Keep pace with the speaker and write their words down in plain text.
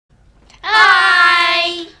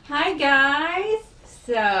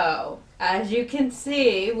So, as you can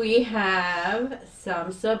see, we have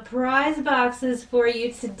some surprise boxes for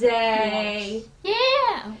you today.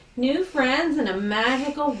 Yeah! New friends and a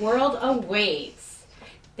magical world awaits.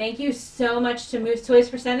 Thank you so much to Moose Toys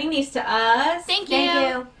for sending these to us. Thank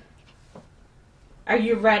you. Are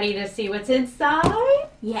you ready to see what's inside?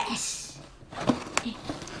 Yes.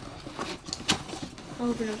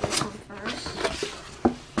 Open up this one first.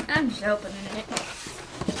 I'm just opening it.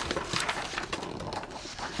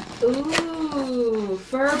 Ooh,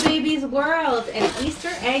 Fur Baby's World, an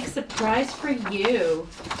Easter egg surprise for you.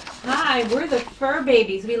 Hi, we're the Fur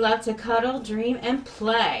Babies. We love to cuddle, dream, and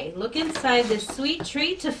play. Look inside this sweet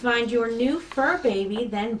treat to find your new fur baby,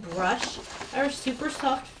 then brush our super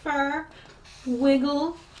soft fur,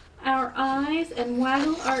 wiggle our eyes, and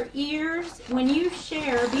waggle our ears. When you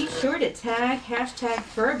share, be sure to tag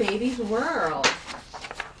 #FurBabiesWorld.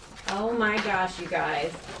 Oh my gosh, you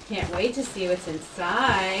guys. Can't wait to see what's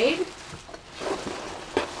inside.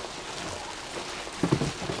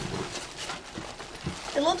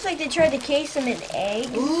 It looks like they tried to case them in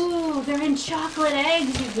eggs. Ooh, they're in chocolate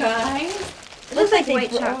eggs, you guys. It looks like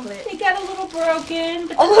white chocolate. They got a little broken.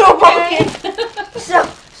 But A little okay. broken. So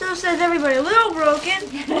says everybody. A little broken.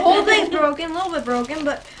 The whole thing's broken. A little bit broken,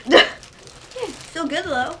 but still good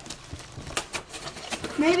though.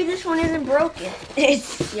 Maybe this one isn't broken.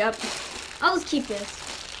 Yep. I'll just keep this.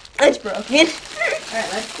 It's broken. Alright,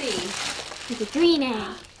 let's see. It's a green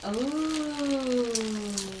egg. Ooh.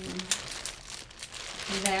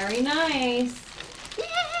 Very nice.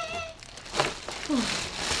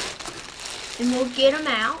 And we'll get them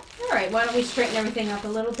out. Alright, why don't we straighten everything up a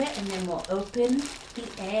little bit and then we'll open the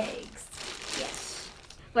eggs. Yes.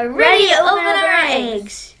 We're Ready to open up our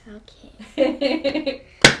eggs. Okay.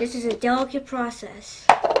 This is a delicate process.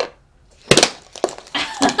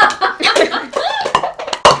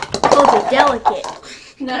 Those are delicate.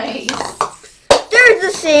 Nice. They're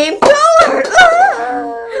the same color.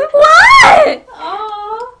 What?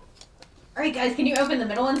 Oh. Alright guys, can you open the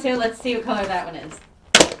middle one too? Let's see what color that one is.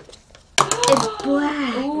 It's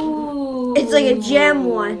black. Ooh. It's like a gem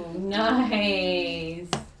one. Nice.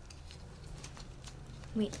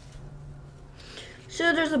 Wait.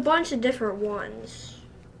 So there's a bunch of different ones.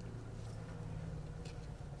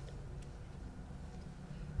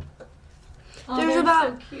 Oh, There's they're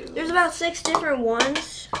about so cute. There's about 6 different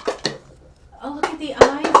ones. Oh, look at the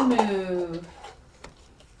eyes move.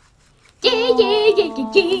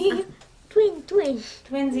 Yeah. Twin.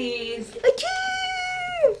 Twinsies.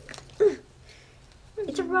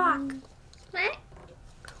 It's a rock. What?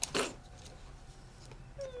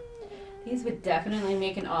 These would definitely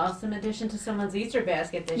make an awesome addition to someone's Easter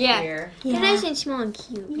basket this Yeah. year. They're nice and small and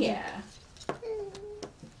cute. Yeah.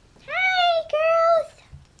 Hi, girls.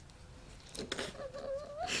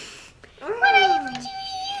 What I ever do to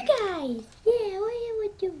you guys? Yeah, what I ever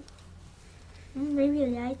do?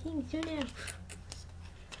 Maybe I think so now.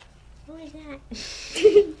 What is that?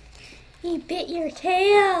 He bit your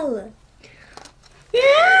tail.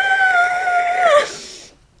 Yeah!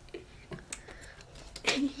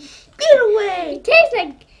 Get away! It tastes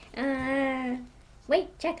like,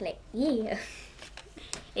 white chocolate. Yeah.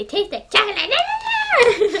 It tastes like chocolate.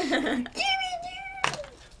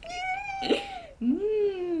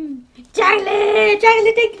 Mmm. Chocolate.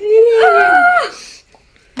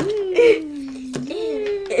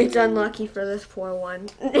 It's unlucky for this poor one.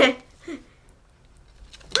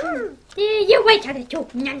 Yeah, you white chocolate too.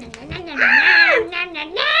 Nom, nom, nom, nom, nom, nom,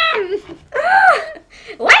 nom, nom.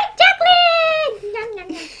 White chocolate. Nom, nom,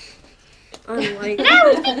 nom. Unlikely. And I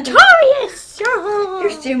was victorious.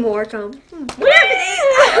 There's 2 more, Tom.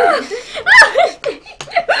 Victorious.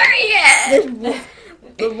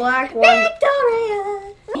 The black one.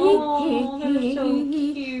 Victorious. Oh, they're so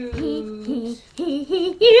cute.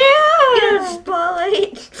 Yeah!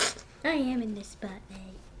 Spotlight. I am in the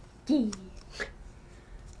spotlight.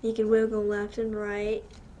 You can wiggle left and right,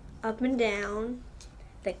 up and down,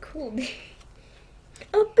 The cool.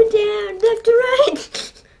 up and down, left to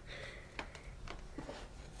right.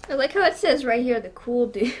 I like how it says right here, the cool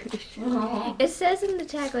dude. Aw. It says in the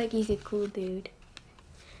tag like he's a cool dude.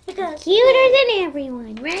 Cuter than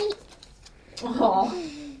everyone, right? Oh.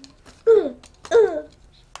 Uh.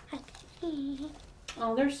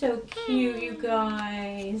 Oh, they're so cute, you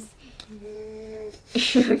guys.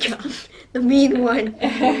 Oh God, the mean one.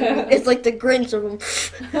 It's like the Grinch of them.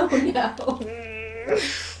 Oh no.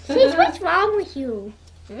 Sheesh, what's wrong with you?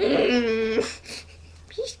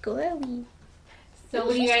 She's squirmy. So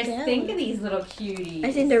what do you guys think of these little cuties?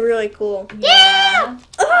 I think they're really cool. Yeah.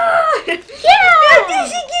 Ah! Yeah!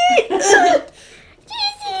 Dizzy kid!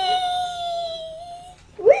 Dizzy!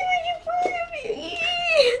 Where would you put me?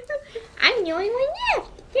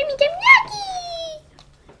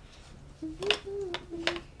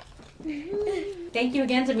 Thank you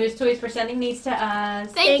again to Moose Toys for sending these to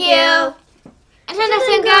us. Thank you. Until next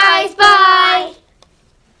time, guys. Bye.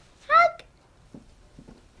 Hug.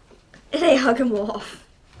 They hug him off.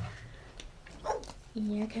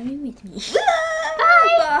 You're coming with me.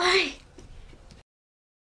 Bye. Bye.